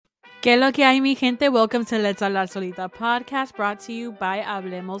¿Qué lo que hay, mi gente? Welcome to Let's Hablar Solita podcast, brought to you by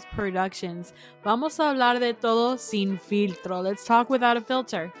Hablemos Productions. Vamos a hablar de todo sin filtro. Let's talk without a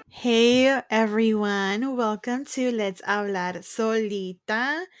filter. Hey everyone, welcome to Let's Hablar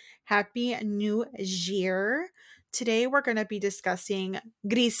Solita. Happy New Year. Today we're going to be discussing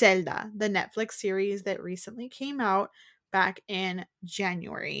Griselda, the Netflix series that recently came out back in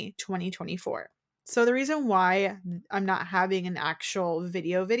January 2024. So the reason why I'm not having an actual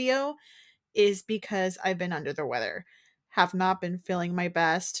video is because I've been under the weather. Have not been feeling my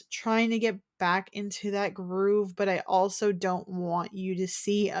best, trying to get back into that groove, but I also don't want you to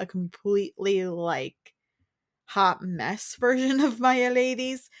see a completely hot mess version of my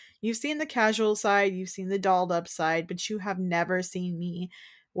ladies. You've seen the casual side, you've seen the dolled up side, but you have never seen me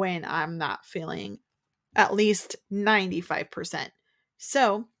when I'm not feeling at least 95%.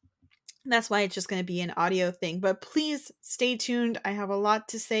 So, that's why it's just going to be an audio thing. But please stay tuned. I have a lot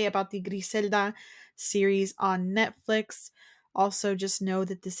to say about the Griselda series on Netflix. Also, just know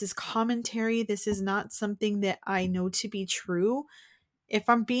that this is commentary. This is not something that I know to be true. If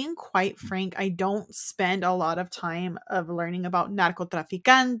I'm being quite frank, I don't spend a lot of time of learning about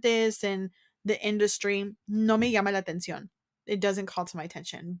narcotraficantes and the industry. No me llama la atención. It doesn't call to my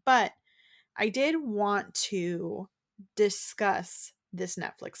attention. But I did want to discuss this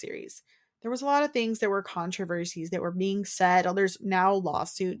Netflix series. There was a lot of things that were controversies that were being said. Oh, there's now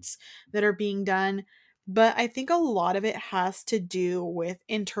lawsuits that are being done. But I think a lot of it has to do with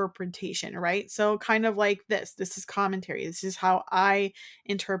interpretation, right? So, kind of like this. This is commentary. This is how I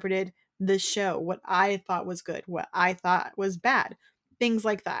interpreted the show, what I thought was good, what I thought was bad, things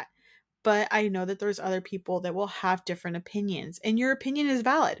like that. But I know that there's other people that will have different opinions, and your opinion is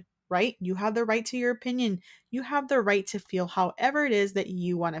valid, right? You have the right to your opinion. You have the right to feel however it is that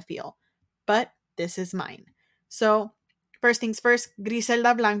you want to feel. But this is mine. So, first things first,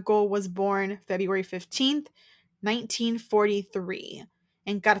 Griselda Blanco was born February 15th, 1943,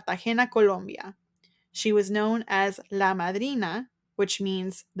 in Cartagena, Colombia. She was known as La Madrina, which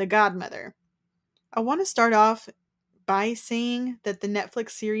means the godmother. I want to start off by saying that the Netflix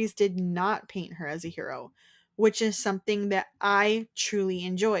series did not paint her as a hero, which is something that I truly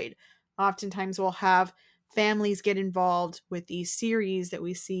enjoyed. Oftentimes, we'll have families get involved with these series that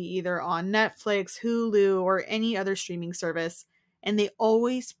we see either on Netflix, Hulu, or any other streaming service, and they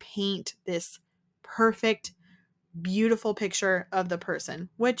always paint this perfect, beautiful picture of the person,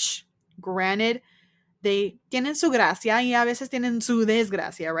 which, granted, they tienen su gracia y a veces tienen su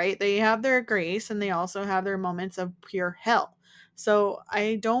desgracia, right? They have their grace and they also have their moments of pure hell. So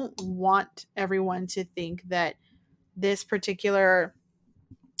I don't want everyone to think that this particular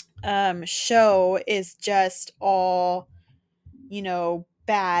show is just all,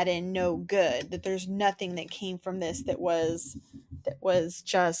 bad and no good. That there's nothing that came from this that was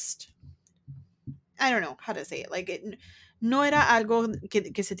just, I don't know how to say it. Like it no era algo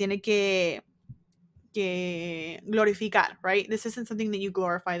que se tiene que glorificar, right? This isn't something that you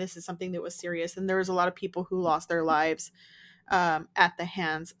glorify. This is something that was serious. And there was a lot of people who lost their lives at the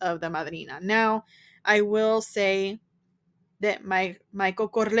hands of the Madrina. Now, I will say that Michael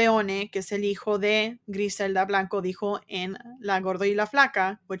Corleone, que es el hijo de Griselda Blanco, dijo en La Gorda y la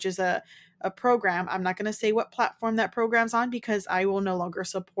Flaca, which is a program. I'm not going to say what platform that program's on because I will no longer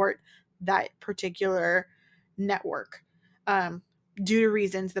support that particular network due to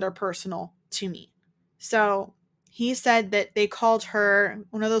reasons that are personal to me. So he said that they called her,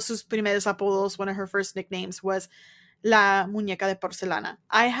 uno de sus primeros apodos, one of her first nicknames was La Muñeca de Porcelana.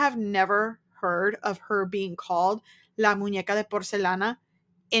 I have never heard of her being called La Muñeca de Porcelana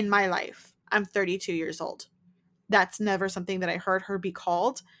in my life. I'm 32 years old. That's never something that I heard her be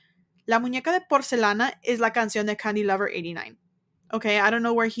called. La Muñeca de Porcelana is la canción de Candy Lover 89. Okay, I don't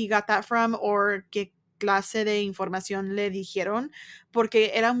know where he got that from or qué clase de información le dijeron,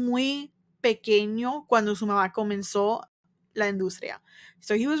 porque era muy pequeño cuando su mamá comenzó la industria.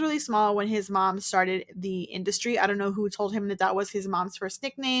 So he was really small when his mom started the industry. I don't know who told him that that was his mom's first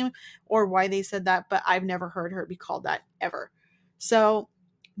nickname or why they said that, but I've never heard her be called that ever. So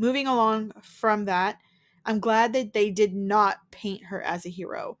moving along from that, I'm glad that they did not paint her as a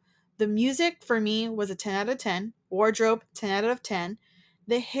hero. The music for me was a 10 out of 10. Wardrobe, 10 out of 10.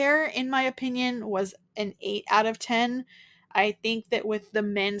 The hair, in my opinion, was an 8 out of 10. I think that with the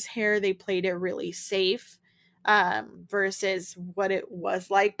men's hair, they played it really safe versus what it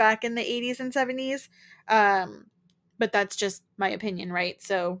was like back in the 80s and 70s. But that's just my opinion, right?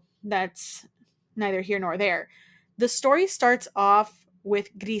 So that's neither here nor there. The story starts off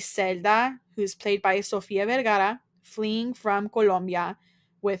with Griselda, who's played by Sofia Vergara, fleeing from Colombia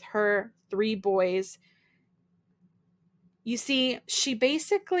with her 3 boys You see, she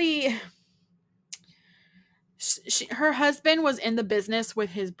basically, her husband was in the business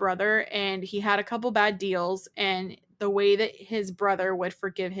with his brother, and he had a couple bad deals, and the way that his brother would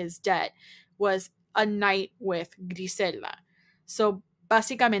forgive his debt was a night with Griselda. So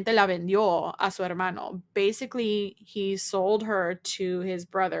básicamente la vendió a su hermano. Basically, he sold her to his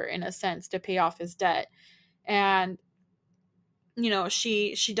brother in a sense to pay off his debt. And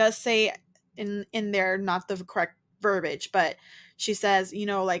she does say in there, not the correct verbiage, but she says,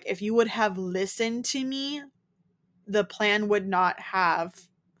 like, if you would have listened to me, the plan would not have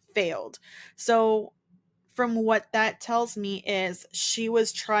failed. So from what that tells me is she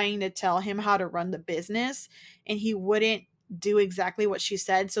was trying to tell him how to run the business, and he wouldn't do exactly what she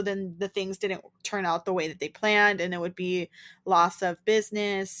said. So then the things didn't turn out the way that they planned, and it would be loss of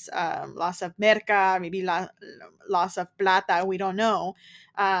business, loss of merca, maybe loss of plata. We don't know.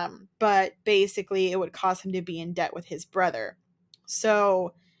 But basically, it would cause him to be in debt with his brother.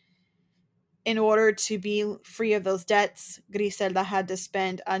 So in order to be free of those debts, Griselda had to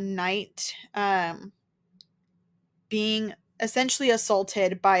spend a night being essentially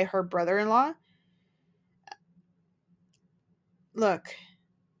assaulted by her brother-in-law. Look,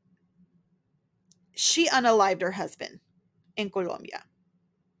 she unalived her husband in Colombia.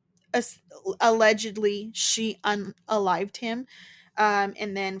 Allegedly, she unalived him,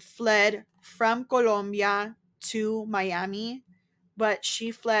 and then fled from Colombia to Miami. But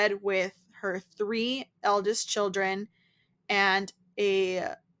she fled with her 3 eldest children and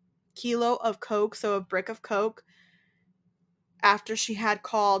a kilo of coke, so a brick of coke, after she had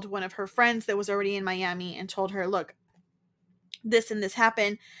called one of her friends that was already in Miami and told her, look, this and this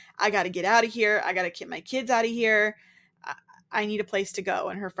happened. I got to get out of here. I got to get my kids out of here. I need a place to go.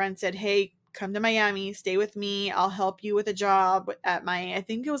 And her friend said, hey, come to Miami, stay with me. I'll help you with a job at I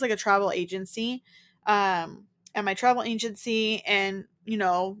think it was like a travel agency, at my travel agency. And,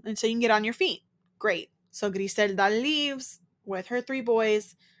 and so you can get on your feet. Great. So Griselda leaves with her 3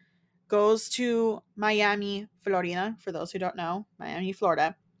 boys, goes to Miami, Florida, for those who don't know, Miami,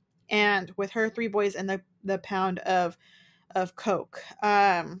 Florida, and with her 3 boys and the pound of coke.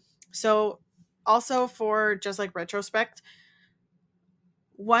 So also, for just like retrospect,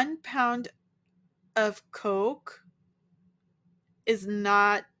 1 pound of coke is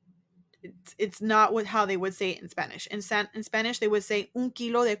not, it's not what how they would say it in Spanish. In Spanish, they would say un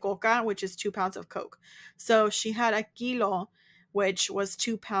kilo de coca, which is 2 pounds of coke. So she had a kilo, which was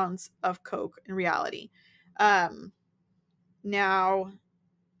 2 pounds of coke in reality. Now,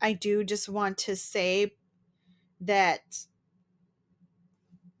 I do just want to say that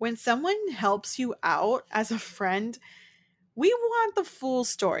when someone helps you out as a friend, we want the full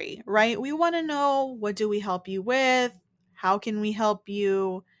story, right? We want to know, what do we help you with? How can we help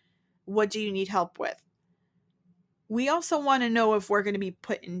you? What do you need help with? We also want to know if we're going to be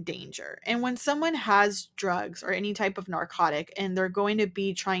put in danger. And when someone has drugs or any type of narcotic and they're going to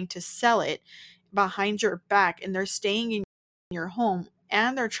be trying to sell it behind your back, and they're staying in your home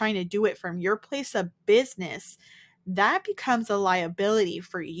and they're trying to do it from your place of business, that becomes a liability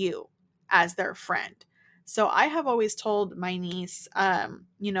for you as their friend. So I have always told my niece,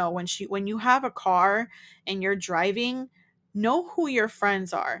 when you have a car and you're driving, know who your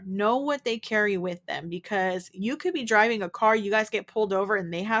friends are, know what they carry with them, because you could be driving a car, you guys get pulled over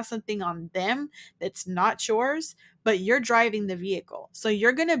and they have something on them that's not yours, but you're driving the vehicle. So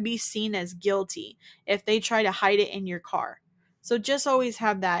you're going to be seen as guilty if they try to hide it in your car. So just always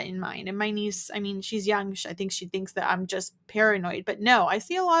have that in mind. And my niece, I mean, she's young. I think she thinks that I'm just paranoid, but no, I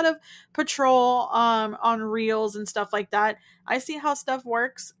see a lot of patrol on reels and stuff like that. I see how stuff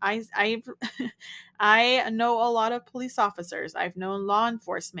works. I've I know a lot of police officers. I've known law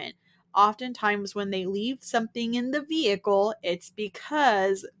enforcement. Oftentimes when they leave something in the vehicle, it's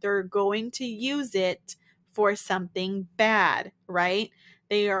because they're going to use it for something bad, right?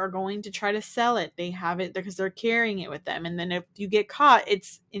 They are going to try to sell it. They have it because they're carrying it with them. And then if you get caught,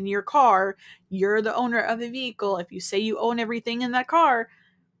 it's in your car. You're the owner of the vehicle. If you say you own everything in that car,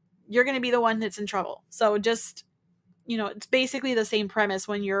 you're going to be the one that's in trouble. So just, it's basically the same premise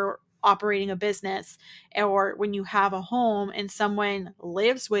when you're operating a business or when you have a home and someone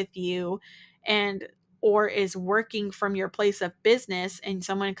lives with you and or is working from your place of business, and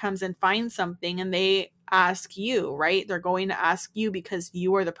someone comes and finds something and they ask you, right? They're going to ask you because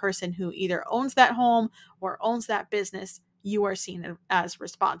you are the person who either owns that home or owns that business. You are seen as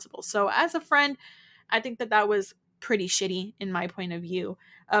responsible. So as a friend, I think that was pretty shitty in my point of view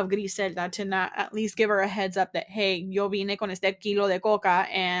of Griselda to not at least give her a heads up that, hey, yo vine con este kilo de coca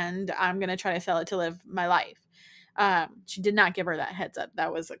and I'm going to try to sell it to live my life. She did not give her that heads up.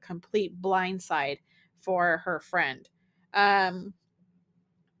 That was a complete blindside for her friend. Um,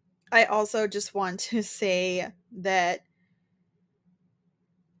 I also just want to say that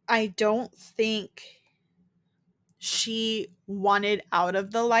I don't think she wanted out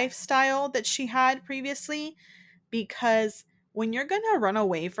of the lifestyle that she had previously, because when you're gonna run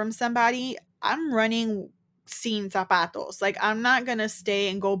away from somebody, I'm running sin zapatos. Like, I'm not gonna stay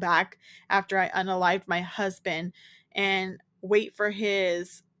and go back after I unalived my husband and wait for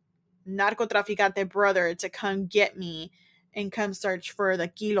his narcotraficante brother to come get me and come search for the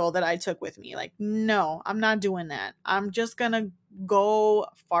kilo that I took with me. Like, no, I'm not doing that. I'm just gonna go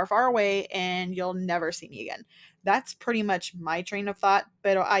far, far away and you'll never see me again. That's pretty much my train of thought.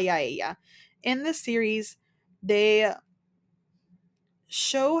 Pero yeah. In the series, they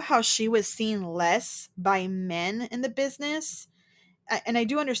show how she was seen less by men in the business. And I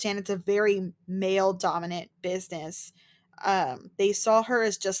do understand it's a very male dominant business. They saw her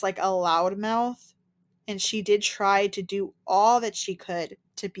as just like a loudmouth, and she did try to do all that she could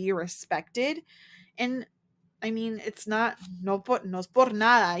to be respected. And I mean, it's not no es por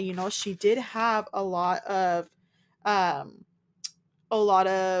nada, you know, she did have um a lot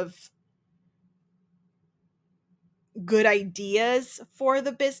of good ideas for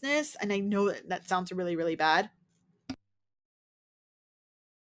the business, and I know that that sounds really, really bad.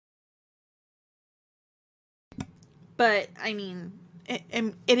 But I mean,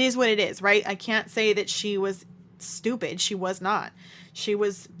 it is what it is, right? I can't say that she was stupid. She was not. She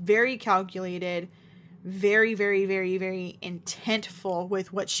was very calculated, very, very, very, very intentful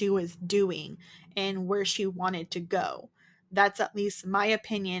with what she was doing and where she wanted to go. That's at least my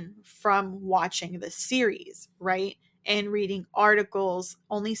opinion from watching the series, right? And reading articles.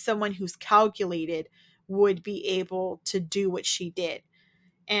 Only someone who's calculated would be able to do what she did.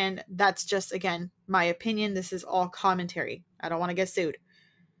 And that's just, again, my opinion. This is all commentary. I don't want to get sued.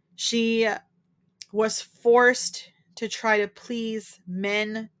 She was forced to try to please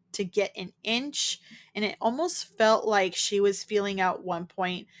men to get an inch. And it almost felt like she was feeling at one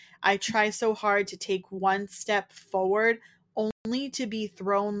point, I try so hard to take one step forward only to be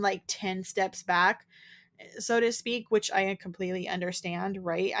thrown like 10 steps back, so to speak, which I completely understand,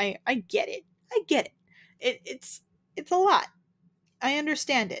 right? I get it. I get it. It's a lot. I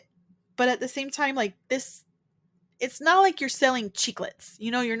understand it. But at the same time, like, this, it's not like you're selling chiclets.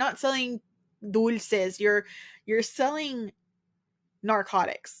 You know, you're not selling dulces. You're selling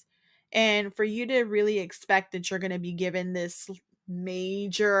narcotics. And for you to really expect that you're going to be given this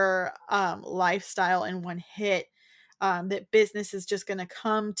major lifestyle in one hit, that business is just going to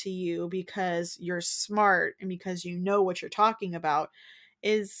come to you because you're smart and because you know what you're talking about,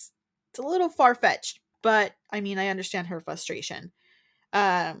 is, it's a little far-fetched. But I mean, I understand her frustration.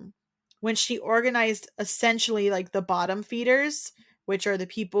 um when she organized essentially like the bottom feeders, which are the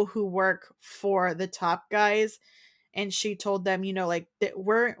people who work for the top guys, and she told them, you know, like, that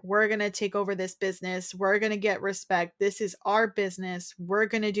we're going to take over this business, we're going to get respect, this is our business, we're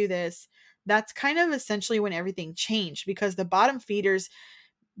going to do this. That's kind of essentially when everything changed, because the bottom feeders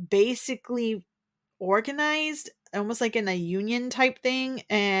basically organized almost like in a union type thing,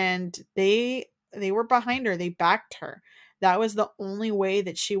 and they were behind her, they backed her. That was the only way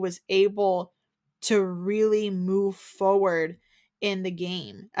that she was able to really move forward in the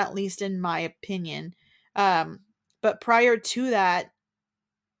game, at least in my opinion. But prior to that,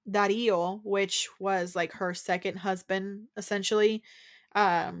 Dario, which was like her second husband essentially,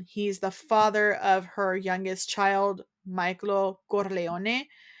 he's the father of her youngest child, Michael Corleone.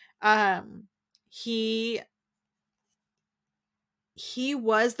 um he he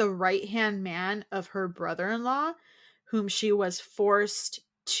was the right hand man of her brother-in-law, whom she was forced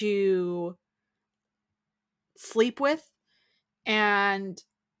to sleep with. And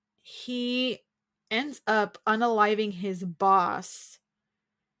he ends up unaliving his boss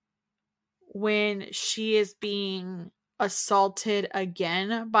when she is being assaulted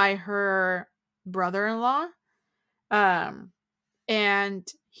again by her brother-in-law. um and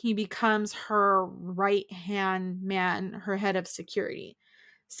he becomes her right hand man, her head of security.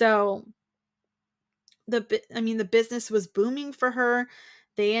 So the business was booming for her.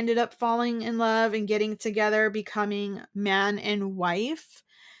 They ended up falling in love and getting together, becoming man and wife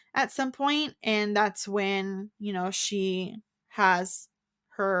at some point, and that's when, you know, she has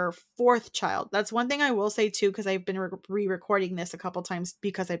her fourth child. That's one thing I will say too, because I've been re-recording this a couple times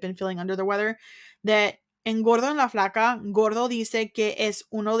because I've been feeling under the weather, that en Gordo en la Flaca, Gordo dice que es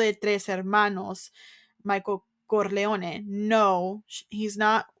uno de tres hermanos, Michael Corleone. No, he's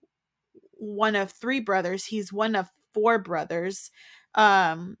not one of three brothers, he's one of four brothers.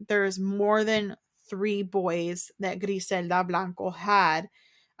 There's more than three boys that Griselda Blanco had.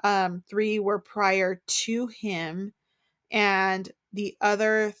 Three were prior to him, and the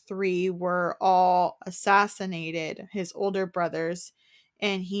other three were all assassinated, his older brothers,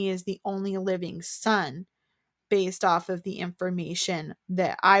 and he is the only living son based off of the information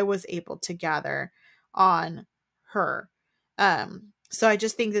that I was able to gather on her. So I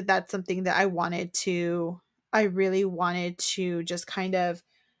just think that that's something that I really wanted to just kind of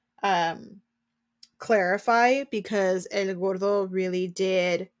clarify, because El Gordo really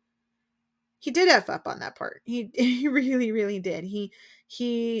did, he did F up on that part. He really, really did.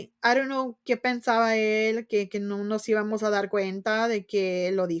 I don't know qué pensaba él, que no nos íbamos a dar cuenta de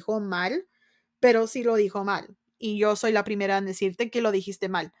que lo dijo mal, pero sí lo dijo mal. Y yo soy la primera en decirte que lo dijiste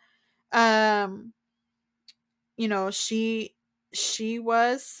mal. You know, she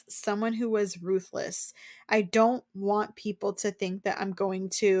was someone who was ruthless. I don't want people to think that I'm going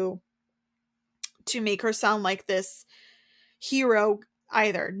to make her sound like this hero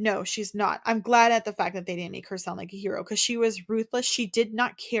either. No, she's not. I'm glad at the fact that they didn't make her sound like a hero, because she was ruthless. She did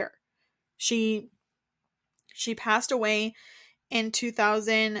not care. She passed away in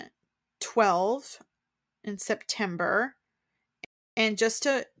 2012 in September. And just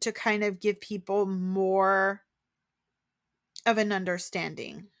to kind of give people more of an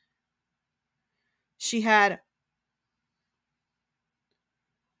understanding, she had,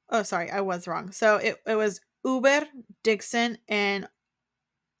 oh sorry, I was wrong. So it was Uber, Dixon, and,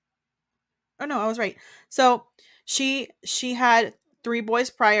 oh no, I was right. So she had three boys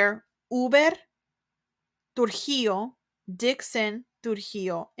prior: Uber, Trujillo, Dixon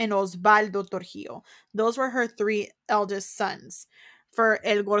Trujillo, and Osvaldo Trujillo. Those were her three eldest sons. For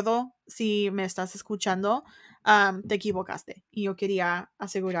El Gordo, si me estás escuchando, te equivocaste. Y yo quería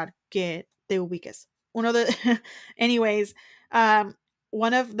asegurar que te ubiques. Anyways,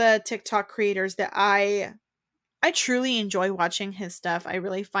 one of the TikTok creators that I truly enjoy watching his stuff. I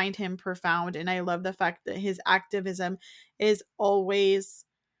really find him profound, and I love the fact that his activism is always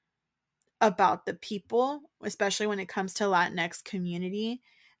about the people, especially when it comes to Latinx community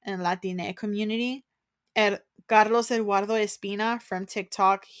and LatinX community. And Carlos Eduardo Espina from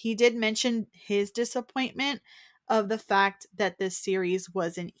TikTok, he did mention his disappointment of the fact that this series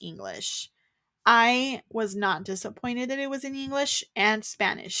was in English. I was not disappointed that it was in English and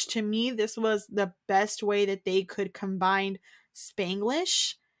Spanish. To me, this was the best way that they could combine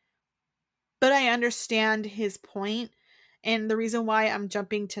Spanglish, but I understand his point. And the reason why I'm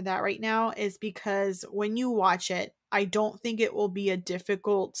jumping to that right now is because when you watch it, I don't think it will be a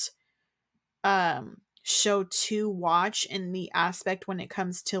difficult show to watch in the aspect when it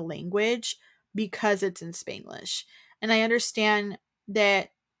comes to language, because it's in Spanglish. And I understand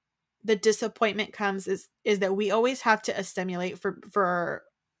that the disappointment comes is that we always have to assimilate for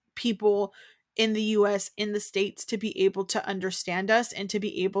people in the US, in the States, to be able to understand us and to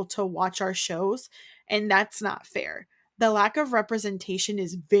be able to watch our shows, and that's not fair. The lack of representation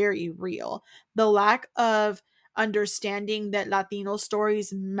is very real. The lack of understanding that Latino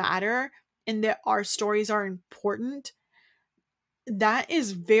stories matter and that our stories are important, that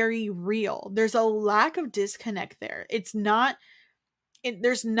is very real. There's a lack of disconnect there. There's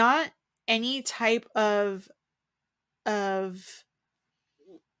not any type of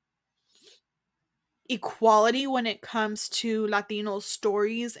equality when it comes to Latino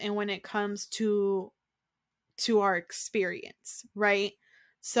stories and when it comes to our experience, right?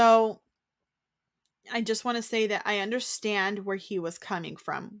 So I just want to say that I understand where he was coming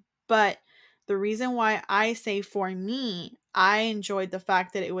from, but the reason why I say, for me, I enjoyed the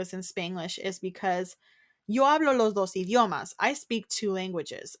fact that it was in Spanglish is because yo hablo los dos idiomas. I speak two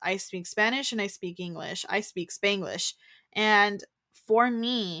languages. I speak Spanish and I speak English. I speak Spanglish. And for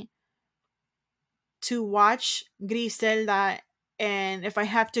me to watch Griselda, and if I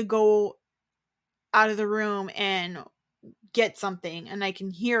have to go out of the room and get something and I can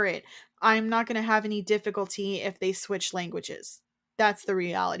hear it, I'm not going to have any difficulty if they switch languages. That's the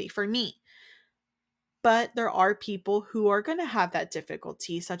reality for me. But there are people who are going to have that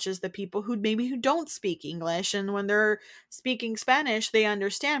difficulty, such as the people who don't speak English, and when they're speaking Spanish they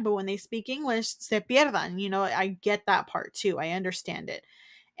understand, but when they speak English se pierdan. I get that part too. I understand it.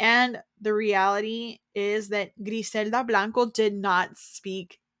 And the reality is that Griselda Blanco did not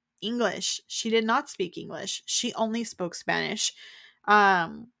speak English. She did not speak English. She only spoke Spanish. I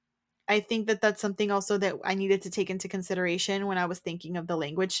think that that's something also that I needed to take into consideration when I was thinking of the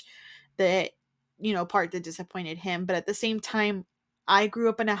language that, part that disappointed him. But at the same time, I grew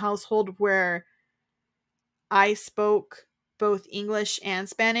up in a household where I spoke both English and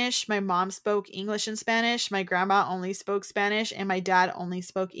Spanish. My mom spoke English and Spanish. My grandma only spoke Spanish, and my dad only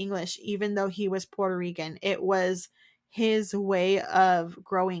spoke English, even though he was Puerto Rican. It was his way of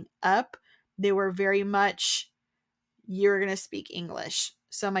growing up. They were very much you're going to speak English.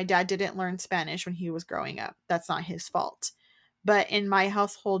 So my dad didn't learn Spanish when he was growing up. That's not his fault. But in my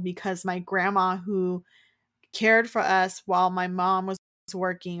household, because my grandma, who cared for us while my mom was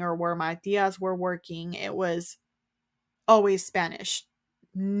working or where my tias were working, it was always Spanish,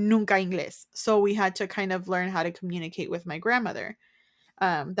 nunca inglés. So we had to kind of learn how to communicate with my grandmother.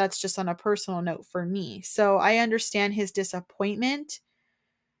 That's just on a personal note for me. So I understand his disappointment.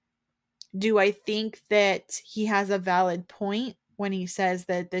 Do I think that he has a valid point when he says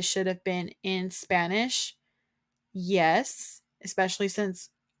that this should have been in Spanish? Yes, especially since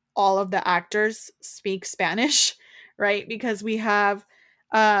all of the actors speak Spanish, right? Because we have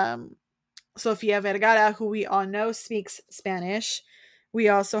Sofia Vergara, who we all know speaks Spanish. We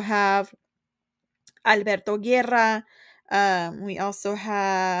also have Alberto Guerra. We also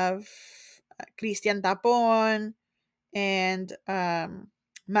have Cristian Tapon and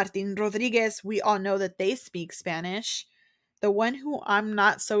Martin Rodriguez. We all know that they speak Spanish. The one who I'm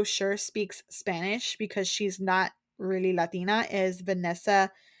not so sure speaks Spanish because she's not really Latina is Vanessa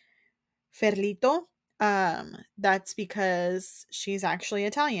Ferlito. That's because she's actually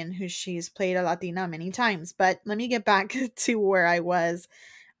Italian, who she's played a Latina many times. But let me get back to where I was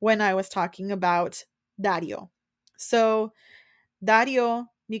when I was talking about Dario. So Dario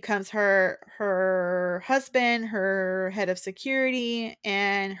becomes her husband, her head of security,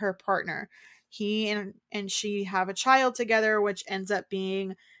 and her partner. He and she have a child together, which ends up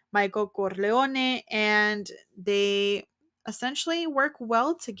being Michael Corleone, and they essentially work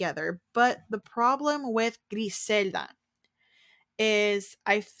well together. But the problem with Griselda is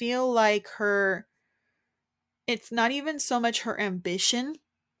I feel like it's not even so much her ambition,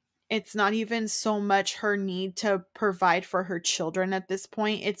 it's not even so much her need to provide for her children at this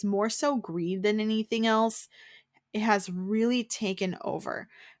point. It's more so greed than anything else. It has really taken over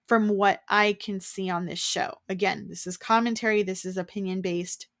from what I can see on this show. Again, this is commentary, this is opinion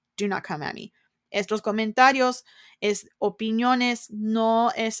based. Do not come at me. Estos comentarios es opiniones, no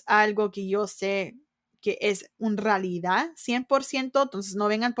es algo que yo sé que es una realidad 100%, entonces no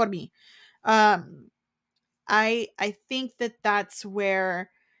vengan por mí. I think that that's where,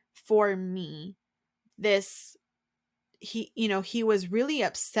 for me, this he was really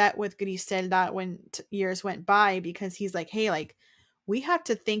upset with Griselda when years went by, because he's like, hey, like, we have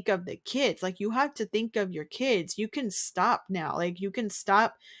to think of the kids. Like, you have to think of your kids. You can stop now. Like, you can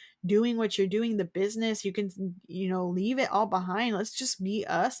stop doing what you're doing, the business. You can, leave it all behind. Let's just be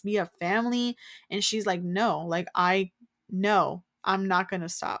us, be a family. And she's like, no, like, no, I'm not going to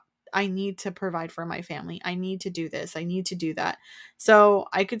stop. I need to provide for my family. I need to do this. I need to do that. So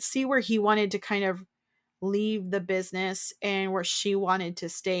I could see where he wanted to kind of leave the business and where she wanted to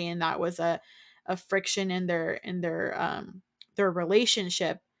stay, and that was a friction in their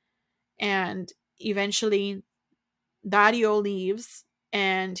relationship. And eventually Dario leaves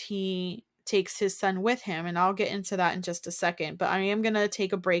and he takes his son with him, and I'll get into that in just a second, but I am going to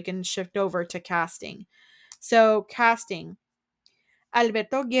take a break and shift over to casting. So casting,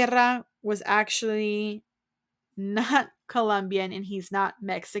 Alberto Guerra was actually not Colombian, and he's not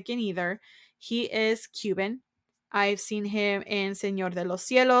Mexican either. He is Cuban. I've seen him in Señor de los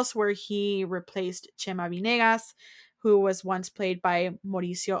Cielos, where he replaced Chema Vinegas, who was once played by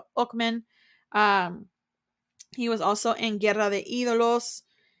Mauricio Ockman. He was also in Guerra de Ídolos,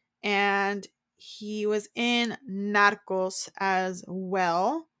 and he was in Narcos as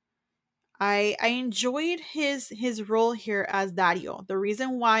well. I enjoyed his role here as Dario. The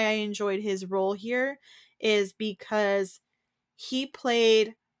reason why I enjoyed his role here is because he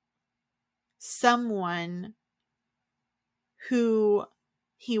played someone who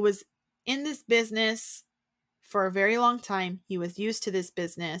he was in this business for a very long time. He was used to this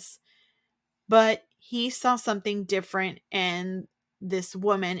business, but he saw something different in this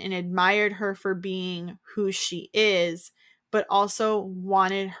woman and admired her for being who she is, but also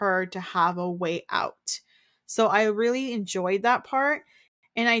wanted her to have a way out. So I really enjoyed that part.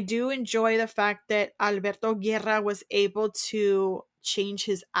 And I do enjoy the fact that Alberto Guerra was able to change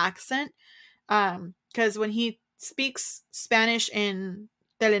his accent. Because when he speaks Spanish in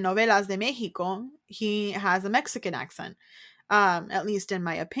telenovelas de Mexico, he has a Mexican accent, at least in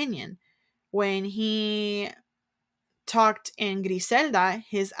my opinion. When he talked in Griselda,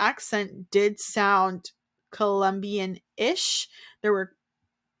 his accent did sound Colombian-ish. There were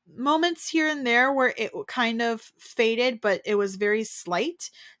moments here and there where it kind of faded, but it was very slight,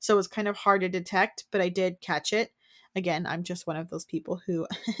 so it was kind of hard to detect, but I did catch it. Again, I'm just one of those people who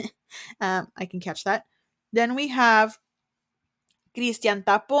I can catch that. Then we have Cristian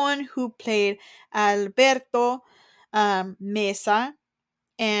Tapon, who played Alberto Mesa,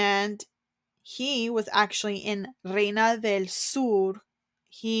 and he was actually in Reina del Sur.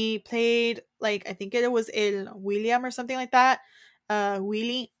 He played, like, I think it was El William or something like that.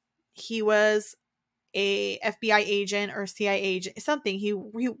 Willie. He was a FBI agent or CIA agent, something. He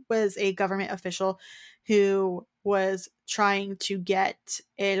was a government official who was trying to get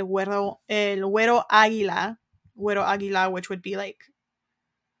Güero Águila, which would be like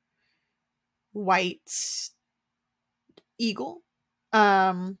white eagle,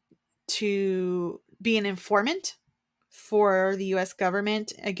 um, to be an informant for the U.S.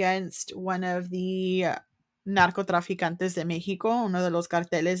 government against one of the narcotraficantes de México, uno de los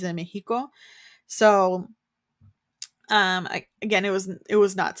carteles de México. So again, it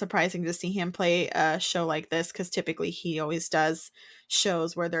was not surprising to see him play a show like this, because typically he always does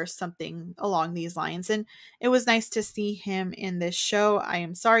shows where there's something along these lines, and it was nice to see him in this show. I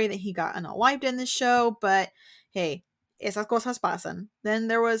am sorry that he got unalived in this show, but hey, esas cosas pasan. Then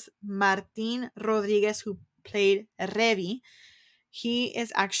there was Martín Rodríguez, who played Revi. He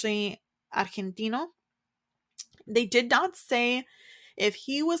is actually Argentino. They did not say if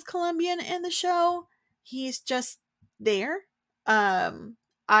he was Colombian in the show. He's just there. I've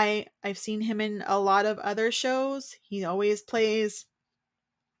seen him in a lot of other shows. He always plays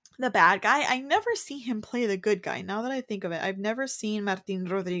the bad guy. I never see him play the good guy. Now that I think of it, I've never seen Martin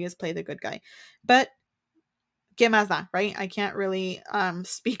Rodriguez play the good guy. But ¿qué más da, right? I can't really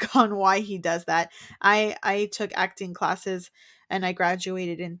speak on why he does that. I took acting classes and I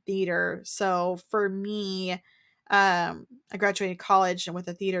graduated in theater. So for me, I graduated college with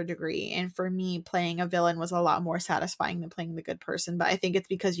a theater degree, and for me, playing a villain was a lot more satisfying than playing the good person. But I think it's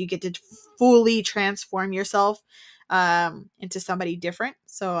because you get to fully transform yourself into somebody different.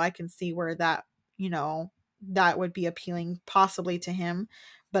 So I can see where that, that would be appealing possibly to him.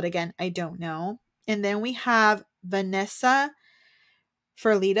 But again, I don't know. And then we have Vanessa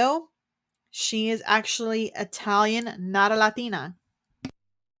Ferlito. She is actually Italian, not a Latina.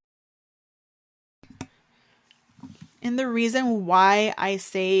 And the reason why I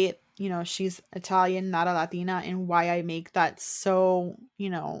say, she's Italian, not a Latina, and why I make that so,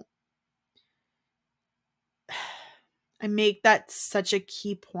 I make that such a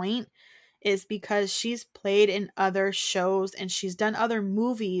key point is because she's played in other shows and she's done other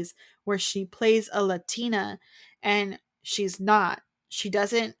movies where she plays a Latina, and she's not. She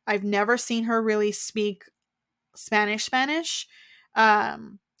doesn't, I've never seen her really speak Spanish.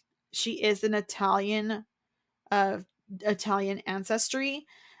 Um, she is an of Italian ancestry.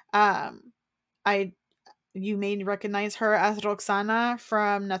 Um, I You may recognize her as Roxana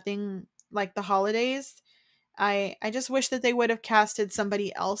from Nothing Like the Holidays. I just wish that they would have casted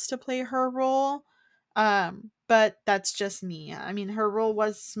somebody else to play her role. But that's just me. I mean, her role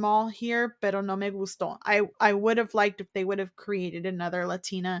was small here, pero no me gustó. I would have liked if they would have created another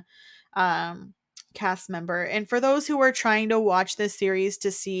Latina cast member. And for those who were trying to watch this series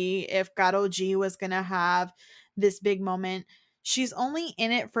to see if Karol G was gonna have this big moment, she's only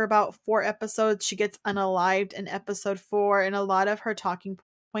in it for about 4 episodes. She gets unalived in episode 4, and a lot of her talking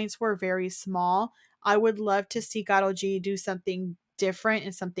points were very small. I would love to see Karol G do something different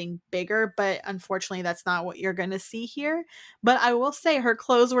and something bigger, but unfortunately that's not what you're gonna see here. But I will say her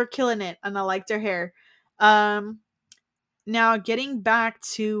clothes were killing it, and I liked her hair. Now, getting back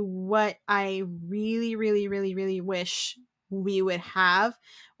to what I really, really, really, really wish we would have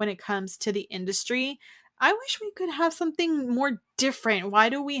when it comes to the industry, I wish we could have something more different. Why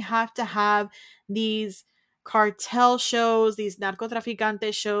do we have to have these cartel shows, these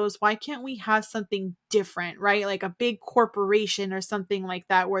narcotraficante shows? Why can't we have something different, right? Like a big corporation or something like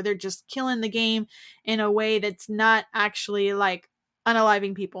that, where they're just killing the game in a way that's not actually like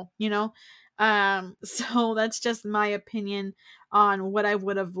unaliving people, so that's just my opinion on what I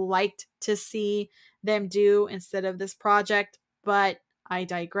would have liked to see them do instead of this project. But I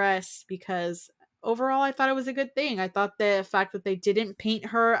digress, because overall I thought it was a good thing. I thought the fact that they didn't paint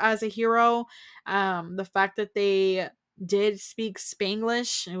her as a hero, the fact that they did speak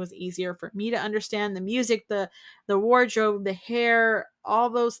Spanglish, it was easier for me to understand. The music, the wardrobe, the hair, all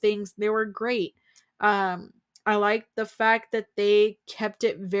those things, they were great. I like the fact that they kept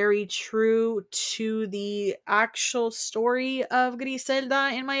it very true to the actual story of Griselda,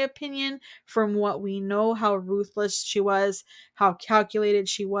 in my opinion, from what we know, how ruthless she was, how calculated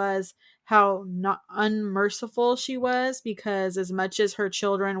she was, how not unmerciful she was, because as much as her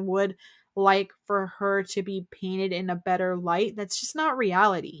children would like for her to be painted in a better light, that's just not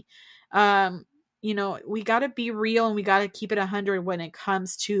reality. We got to be real, and we got to keep it 100 when it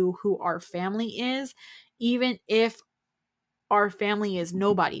comes to who our family is, even if our family is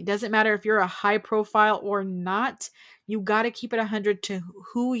nobody. Doesn't matter if you're a high profile or not. You got to keep it 100 to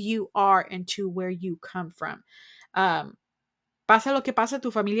who you are and to where you come from. Pasa lo que pasa,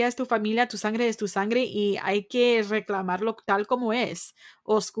 tu familia es tu familia, tu sangre es tu sangre y hay que reclamarlo tal como es,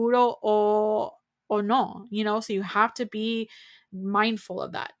 oscuro o no, you know, so you have to be mindful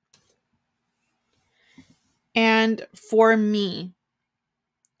of that. And for me,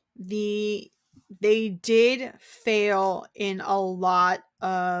 they did fail in a lot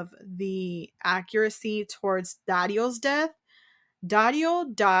of the accuracy towards Dario's death. Dario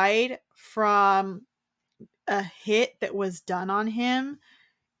died from a hit that was done on him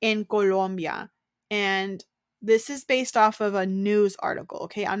in Colombia. And this is based off of a news article.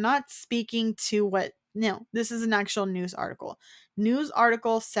 Okay. I'm not speaking to what, no, this is an actual news article. News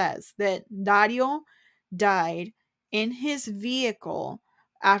article says that Dario died in his vehicle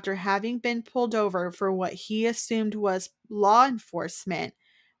after having been pulled over for what he assumed was law enforcement,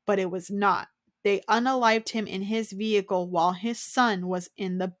 but it was not. They unalived him in his vehicle while his son was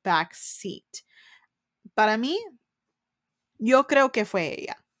in the back seat. Para mí, yo creo que fue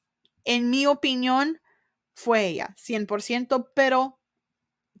ella. En mi opinión, fue ella, 100%, pero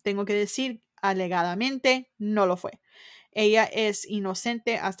tengo que decir, alegadamente, no lo fue. Ella es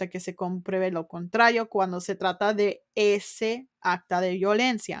inocente hasta que se compruebe lo contrario cuando se trata de ese acta de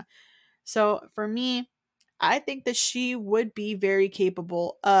violencia. So, for me, I think that she would be very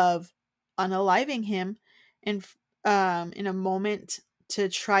capable of unaliving him in a moment to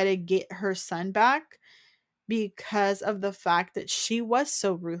try to get her son back, because of the fact that she was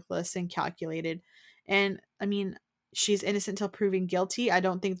so ruthless and calculated. And I mean, she's innocent till proven guilty. I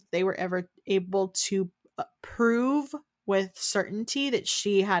don't think they were ever able to prove with certainty that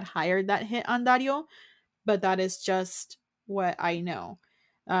she had hired that hit on Dario, but that is just what I know.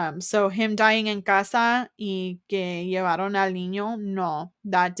 So him dying en casa y que llevaron al niño, no,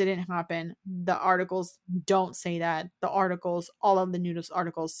 that didn't happen. The articles don't say that. The articles, all of the news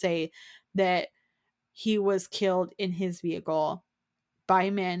articles say that he was killed in his vehicle by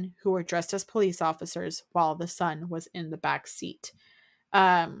men who were dressed as police officers while the son was in the back seat.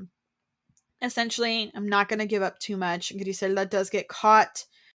 Essentially, I'm not going to give up too much. Griselda does get caught.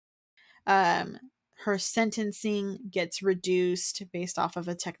 Her sentencing gets reduced based off of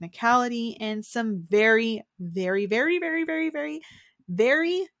a technicality and some very, very, very, very, very, very,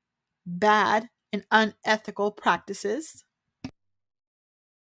 very bad and unethical practices.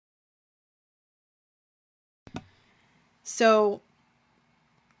 So,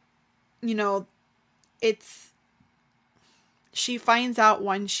 you know, she finds out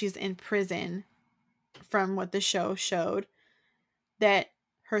when she's in prison, from what the show showed, that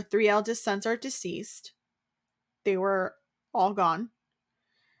her 3 eldest sons are deceased. They were all gone.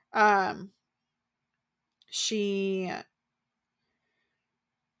 She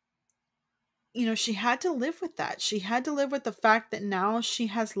had to live with that. She had to live with the fact that now she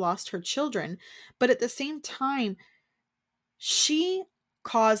has lost her children. But at the same time, she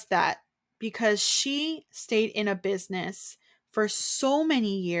caused that because she stayed in a business for so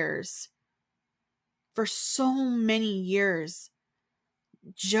many years.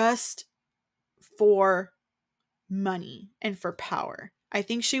 Just for money and for power. I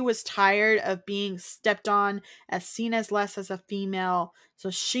think she was tired of being stepped on, as seen as less as a female. So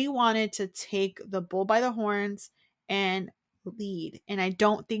she wanted to take the bull by the horns and lead. And I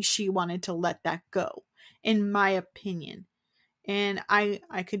don't think she wanted to let that go, in my opinion. And I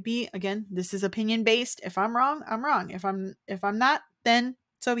could be, again, this is opinion based. If I'm wrong, I'm wrong. If I'm not, then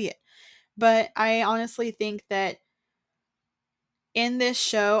so be it. But I honestly think that in this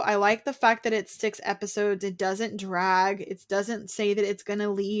show, I like the fact that it's 6 episodes. It doesn't drag. It doesn't say that it's going to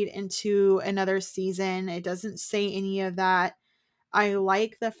lead into another season. It doesn't say any of that. I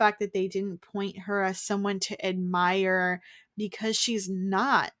like the fact that they didn't point her as someone to admire, because she's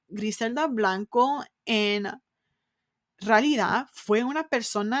not. Griselda Blanco en realidad fue una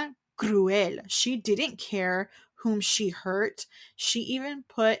persona cruel. She didn't care whom she hurt. She even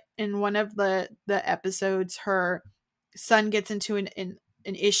put in one of the episodes, her son gets into an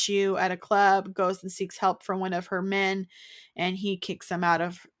issue at a club, goes and seeks help from one of her men, and he kicks him out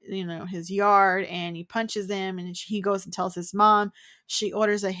of his yard, and he punches him, and he goes and tells his mom. She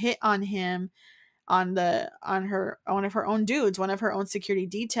orders a hit on him, on one of her own dudes, one of her own security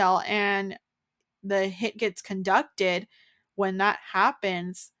detail, and the hit gets conducted. When that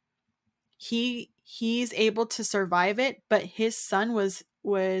happens, he's able to survive it, but his son was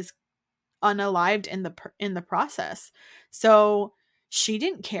unalived in the process. So she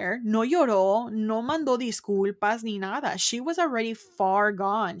didn't care. No lloró, no mandó disculpas ni nada. She was already far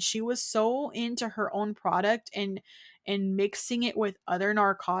gone. She was so into her own product and and mixing it with other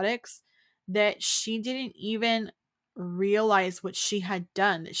narcotics that she didn't even realize what she had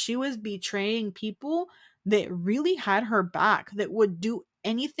done, that she was betraying people that really had her back, that would do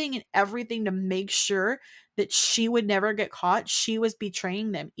anything and everything to make sure that she would never get caught. She was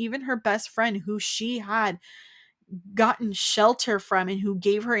betraying them. Even her best friend, who she had gotten shelter from and who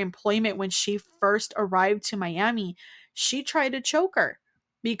gave her employment when she first arrived to Miami, she tried to choke her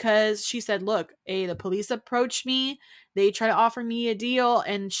because she said, look, hey, the police approached me. They tried to offer me a deal,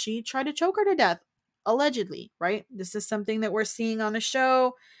 and she tried to choke her to death, allegedly, right? This is something that we're seeing on the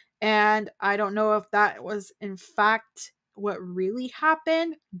show. And I don't know if that was, in fact, what really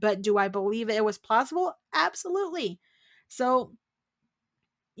happened, but do I believe it was plausible? Absolutely. So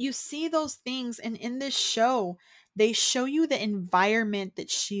you see those things, and in this show they show you the environment that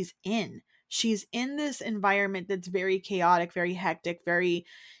she's in. She's in this environment that's very chaotic, very hectic, very,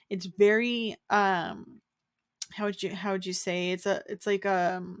 it's very how would you say, it's like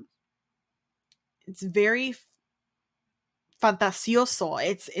it's very fantasioso.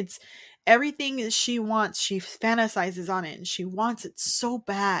 It's everything that she wants, she fantasizes on it, and she wants it so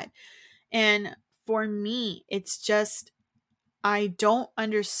bad. And for me, it's just, I don't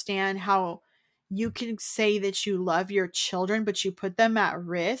understand how you can say that you love your children, but you put them at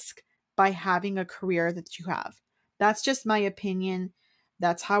risk by having a career that you have. That's just my opinion.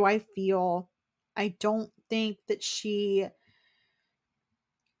 That's how I feel. I don't think that she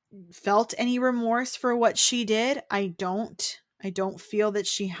felt any remorse for what she did. I don't feel that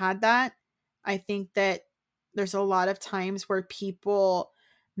she had that. I think that there's a lot of times where people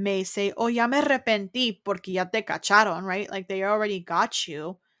may say, "Oh, ya me arrepentí porque ya te cacharon," right? Like they already got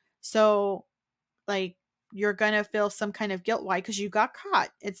you. So, like, you're going to feel some kind of guilt. Why? Because you got caught.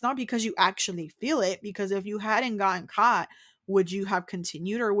 It's not because you actually feel it, because if you hadn't gotten caught, would you have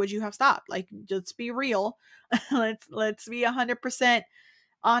continued or would you have stopped? Like, let's be real. let's be 100%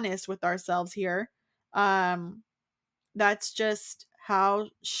 honest with ourselves here. Um, that's just how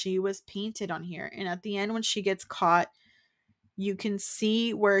she was painted on here. And at the end, when she gets caught, you can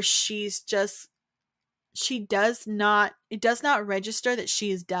see where she's just, it does not register that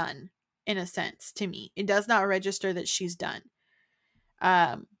she is done. In a sense, to me, it does not register that she's done.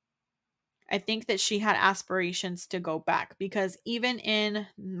 Um, I think that she had aspirations to go back, because even in,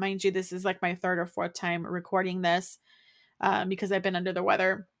 mind you, this is like my third or fourth time recording this, because I've been under the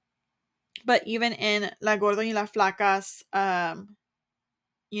weather. But even in La Gorda y la Flaca's,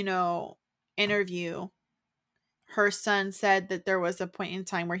 interview, her son said that there was a point in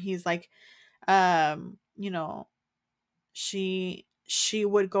time where he's like, um, you know, she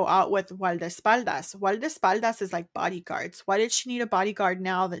would go out with guardaespaldas. Guardaespaldas is like bodyguards. Why did she need a bodyguard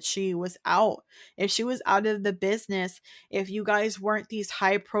now that she was out? If she was out of the business, if you guys weren't these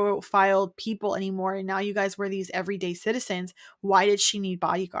high profile people anymore, and now you guys were these everyday citizens, why did she need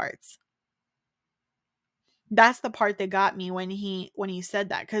bodyguards? That's the part that got me when he said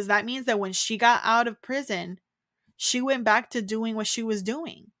that, because that means that when she got out of prison, she went back to doing what she was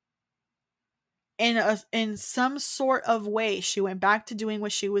doing. In some sort of way, she went back to doing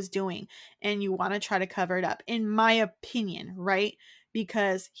what she was doing, and you want to try to cover it up, in my opinion, right?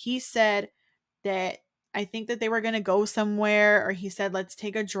 Because he said that, I think that they were going to go somewhere, or he said, let's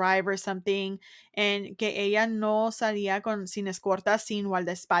take a drive or something, and que ella no salía sin escortas, sin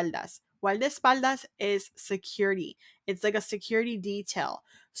guardaespaldas. Guardaespaldas is security. It's like a security detail.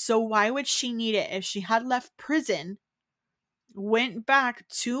 So why would she need it if she had left prison, went back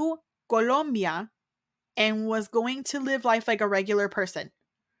to Colombia, and was going to live life like a regular person?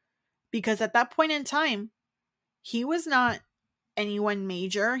 Because at that point in time, he was not anyone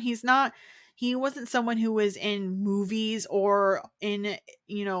major. He wasn't someone who was in movies or in,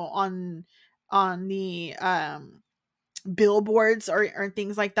 on the billboards or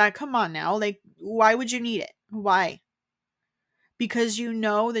things like that. Come on now. Like, why would you need it? Why? Because you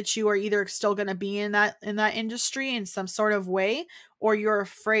know that you are either still going to be in that industry in some sort of way, or you're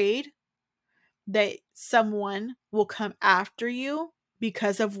afraid that someone will come after you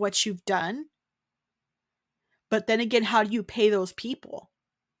because of what you've done. But then again, how do you pay those people?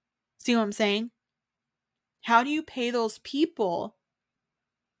 See what I'm saying? How do you pay those people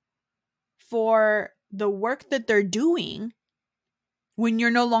for the work that they're doing when you're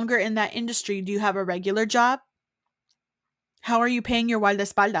no longer in that industry? Do you have a regular job? How are you paying your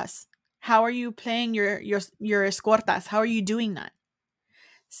guardaespaldas? How are you paying your escortas? How are you doing that?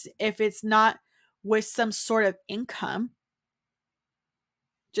 If it's not with some sort of income,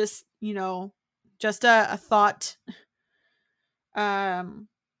 just, just a thought. I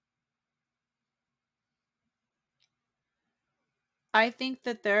think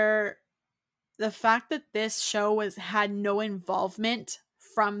that the fact that this show had no involvement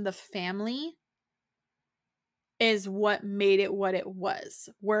from the family is what made it what it was,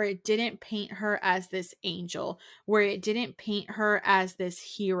 where it didn't paint her as this angel, where it didn't paint her as this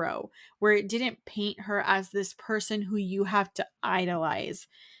hero, where it didn't paint her as this person who you have to idolize.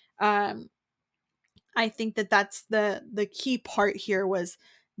 I think that that's the key part here, was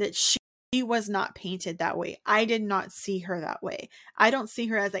that she was not painted that way. I did not see her that way. I don't see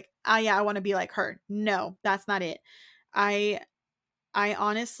her as like, oh yeah, I want to be like her. No, that's not it. I I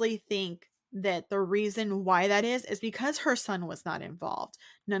honestly think that the reason why that is because her son was not involved.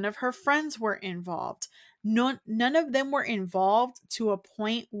 None of her friends were involved. None of them were involved to a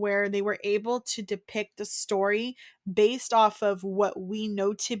point where they were able to depict the story based off of what we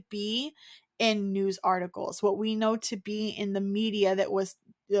know to be in news articles, what we know to be in the media that was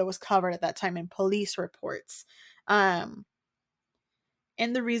covered at that time, in police reports.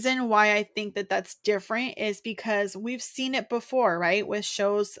 And the reason why I think that that's different is because we've seen it before, right? With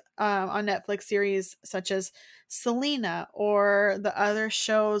shows on Netflix series such as Selena, or the other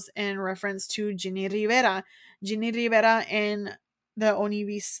shows in reference to Jenny Rivera. Jenny Rivera in the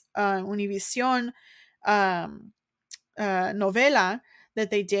Univision um, novela that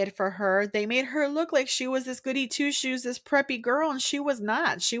they did for her, they made her look like she was this goody two shoes, this preppy girl, and she was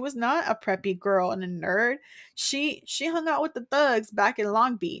not. She was not a preppy girl and a nerd. She hung out with the thugs back in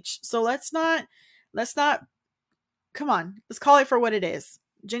Long Beach. So let's not come on. Let's call it for what it is.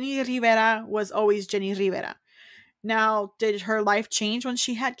 Jenny Rivera was always Jenny Rivera. Now, did her life change when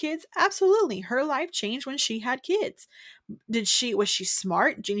she had kids? Absolutely. Her life changed when she had kids. Was she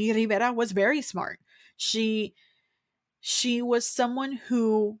smart? Jenny Rivera was very smart. She was someone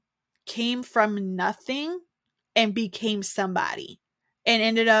who came from nothing and became somebody, and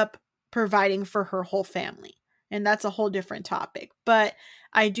ended up providing for her whole family. And that's a whole different topic. But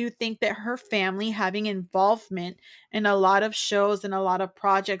I do think that her family having involvement in a lot of shows and a lot of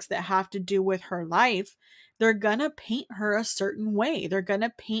projects that have to do with her life, they're gonna paint her a certain way. They're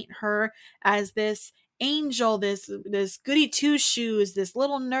gonna paint her as this angel, this goody two shoes, this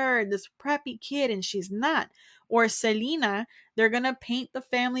little nerd, this preppy kid, and she's not. Or Selena, they're gonna paint the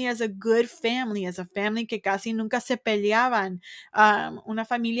family as a good family, as a family que casi nunca se peleaban, una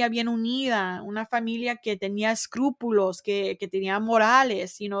familia bien unida, una familia que tenía escrúpulos, que tenía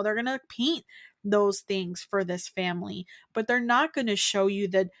morales. They're gonna paint those things for this family, but they're not gonna show you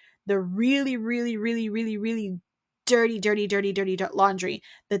the really, really, really, really, really dirty, dirty, dirty, dirty laundry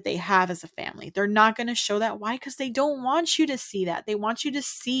that they have as a family. They're not going to show that. Why? Because they don't want you to see that. They want you to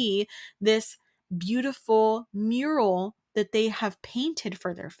see this beautiful mural that they have painted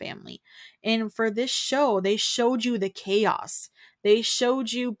for their family. And for this show, they showed you the chaos. They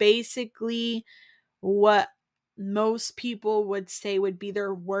showed you basically what most people would say would be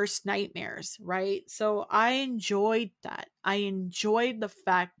their worst nightmares, right? So I enjoyed that. I enjoyed the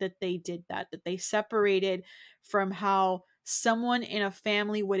fact that they did that they separated from how someone in a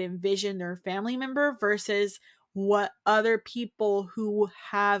family would envision their family member versus what other people who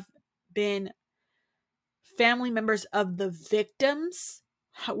have been family members of the victims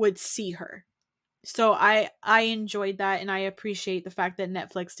would see her. So I enjoyed that, and I appreciate the fact that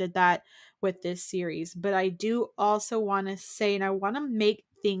Netflix did that with this series. But I do also want to say, and I want to make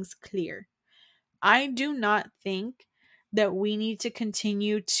things clear, I do not think that we need to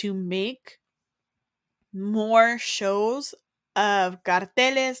continue to make more shows of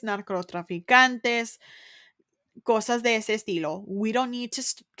carteles, narcotraficantes, cosas de ese estilo. We don't need to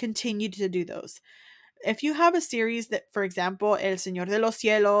continue to do those. If you have a series that, for example, El Señor de los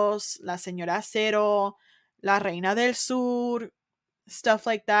Cielos, La Señora Cero, La Reina del Sur, stuff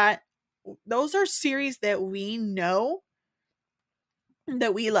like that, those are series that we know,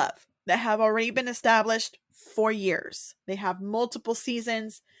 that we love, that have already been established for years. They have multiple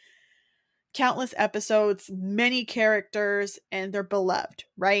seasons, countless episodes, many characters, and they're beloved,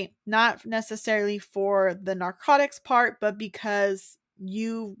 right? Not necessarily for the narcotics part, but because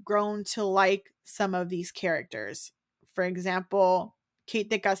you've grown to like some of these characters. For example, Kate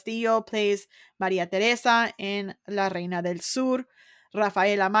de Castillo plays Maria Teresa in La Reina del Sur.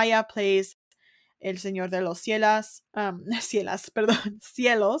 Rafael Amaya plays El Señor de los Cielos,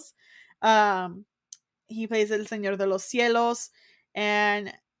 Cielos. He plays El Señor de los Cielos,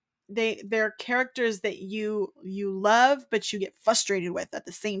 and they're characters that you love but you get frustrated with at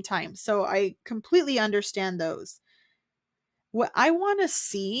the same time. So I completely understand those. What I want to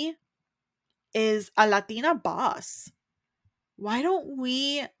see is a Latina boss. Why don't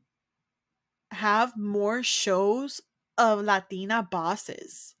we have more shows of Latina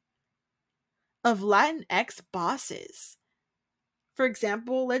bosses, of Latinx bosses? For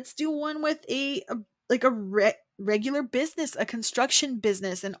example, let's do one with a regular business, a construction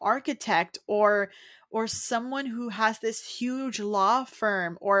business, an architect, or someone who has this huge law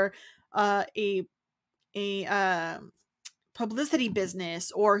firm, or a publicity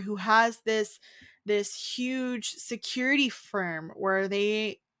business, or who has this huge security firm where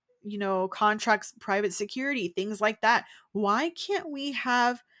they, contracts private security, things like that. Why can't we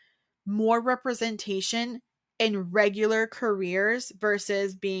have more representation in regular careers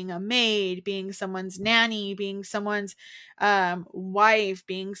versus being a maid, being someone's nanny, being someone's wife,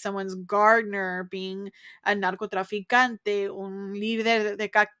 being someone's gardener, being a narcotraficante, un líder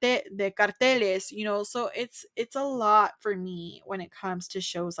de carteles, so it's a lot for me when it comes to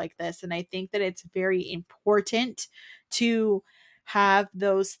shows like this. And I think that it's very important to have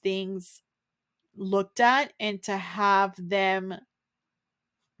those things looked at and to have them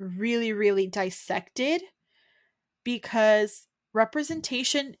really, really dissected, because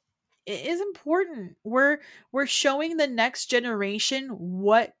representation is important. We're showing the next generation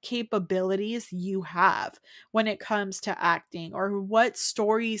what capabilities you have when it comes to acting, or what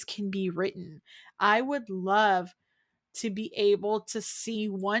stories can be written. I would love to be able to see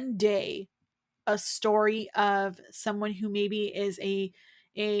one day a story of someone who maybe is a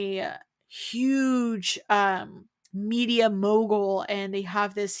huge media mogul, and they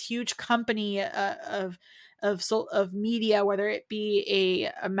have this huge company of media, whether it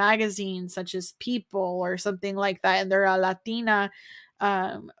be a magazine such as People or something like that, and they're a Latina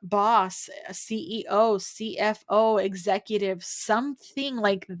boss, a CEO, CFO, executive, something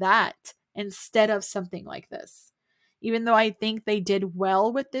like that, instead of something like this. Even though I think they did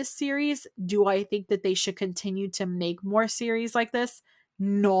well with this series, do I think that they should continue to make more series like this?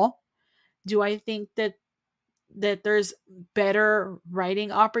 No. Do I think that there's better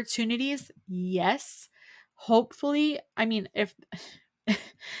writing opportunities? Yes. Hopefully, I mean, if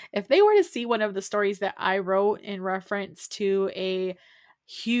if they were to see one of the stories that I wrote in reference to a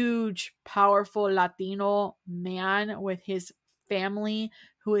huge, powerful Latino man with his family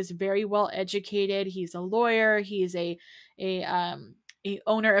who is very well educated, he's a lawyer, he's a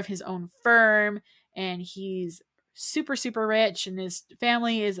owner of his own firm, and he's super, super rich, and his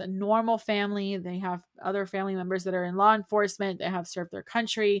family is a normal family. They have other family members that are in law enforcement that have served their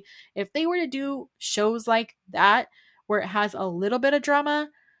country. If they were to do shows like that where it has a little bit of drama,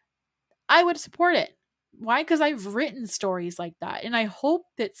 I would support it. Why? Because I've written stories like that, and I hope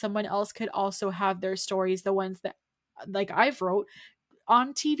that someone else could also have their stories, the ones that like I've wrote,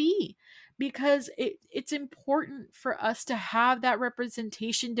 on TV, because it's important for us to have that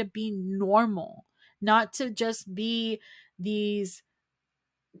representation, to be normal, not to just be these.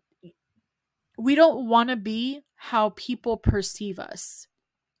 We don't want to be how people perceive us.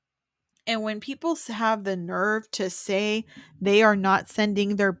 And when people have the nerve to say they are not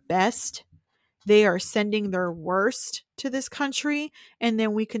sending their best, they are sending their worst to this country, and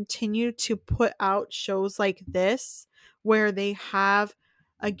then we continue to put out shows like this where they have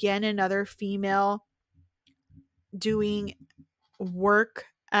again another female doing work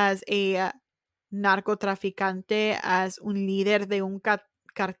as a narcotraficante, as un líder de un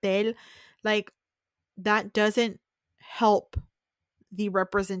cartel, like that doesn't help the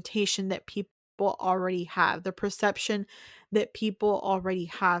representation that people already have, the perception that people already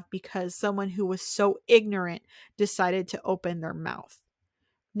have, because someone who was so ignorant decided to open their mouth.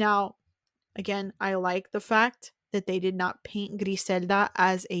 Now, again, I like the fact that they did not paint Griselda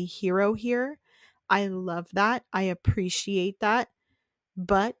as a hero here. I love that. I appreciate that.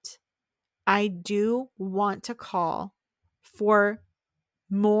 But I do want to call for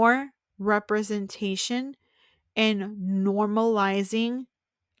more representation and normalizing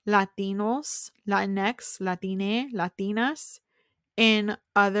Latinos, Latinx, Latine, Latinas in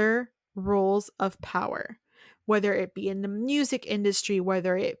other roles of power, whether it be in the music industry,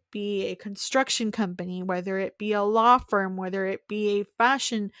 whether it be a construction company, whether it be a law firm, whether it be a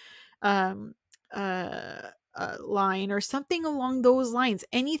fashion um, line, or something along those lines.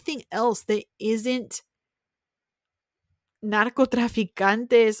 Anything else that isn't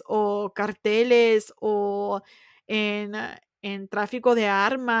narcotraficantes o carteles o en tráfico de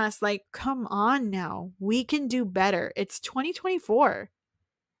armas. Like, come on now. We can do better. It's 2024.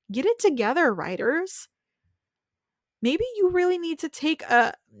 Get it together, writers. Maybe you really need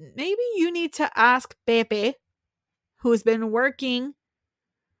to maybe you need to ask Pepe, who's been working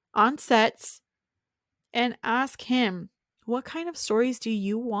on sets, and ask him, what kind of stories do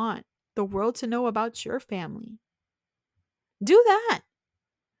you want the world to know about your family? Do that.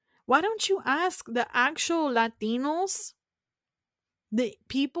 Why don't you ask the actual Latinos, the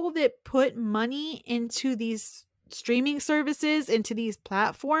people that put money into these streaming services, into these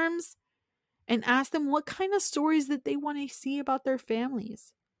platforms, and ask them what kind of stories that they want to see about their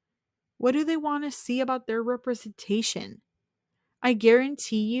families. What do they want to see about their representation? I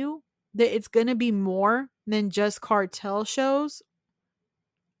guarantee you that it's going to be more than just cartel shows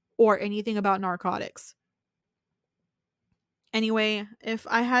or anything about narcotics. Anyway, if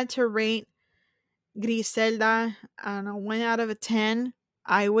I had to rate Griselda on a 1 out of 10,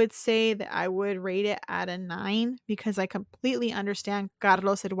 I would say that I would rate it at a 9 because I completely understand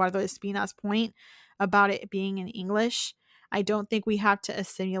Carlos Eduardo Espina's point about it being in English. I don't think we have to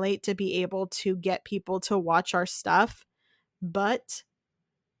assimilate to be able to get people to watch our stuff, but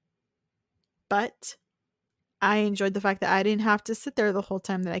I enjoyed the fact that I didn't have to sit there the whole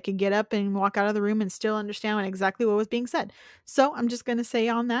time, that I could get up and walk out of the room and still understand exactly what was being said. So I'm just going to say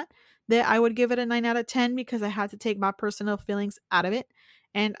on that I would give it a 9 out of 10 because I had to take my personal feelings out of it.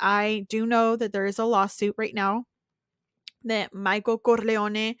 And I do know that there is a lawsuit right now that Michael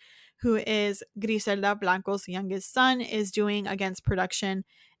Corleone, who is Griselda Blanco's youngest son, is doing against production,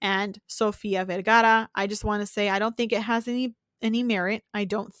 and Sofia Vergara. I just want to say I don't think it has any merit. I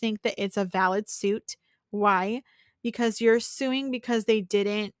don't think that it's a valid suit. Why? Because you're suing because they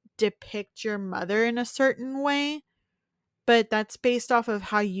didn't depict your mother in a certain way, but that's based off of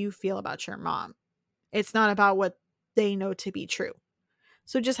how you feel about your mom. It's not about what they know to be true.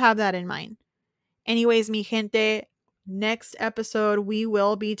 So just have that in mind. Anyways, mi gente, next episode we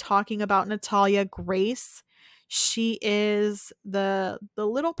will be talking about Natalia Grace. She is the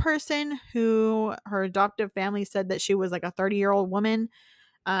little person who her adoptive family said that she was like a 30-year-old woman.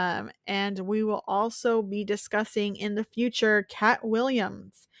 And we will also be discussing in the future Cat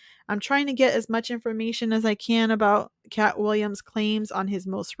Williams. I'm trying to get as much information as I can about Cat Williams' claims on his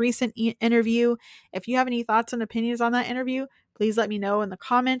most recent interview. If you have any thoughts and opinions on that interview, please let me know in the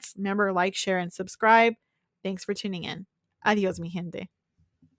comments. Remember, like, share, and subscribe. Thanks for tuning in. Adios, mi gente.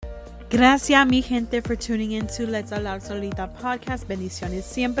 Gracias, mi gente, for tuning in to Let's Hablar Solita podcast. Bendiciones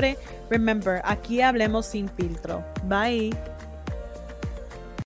siempre. Remember, aquí hablemos sin filtro. Bye.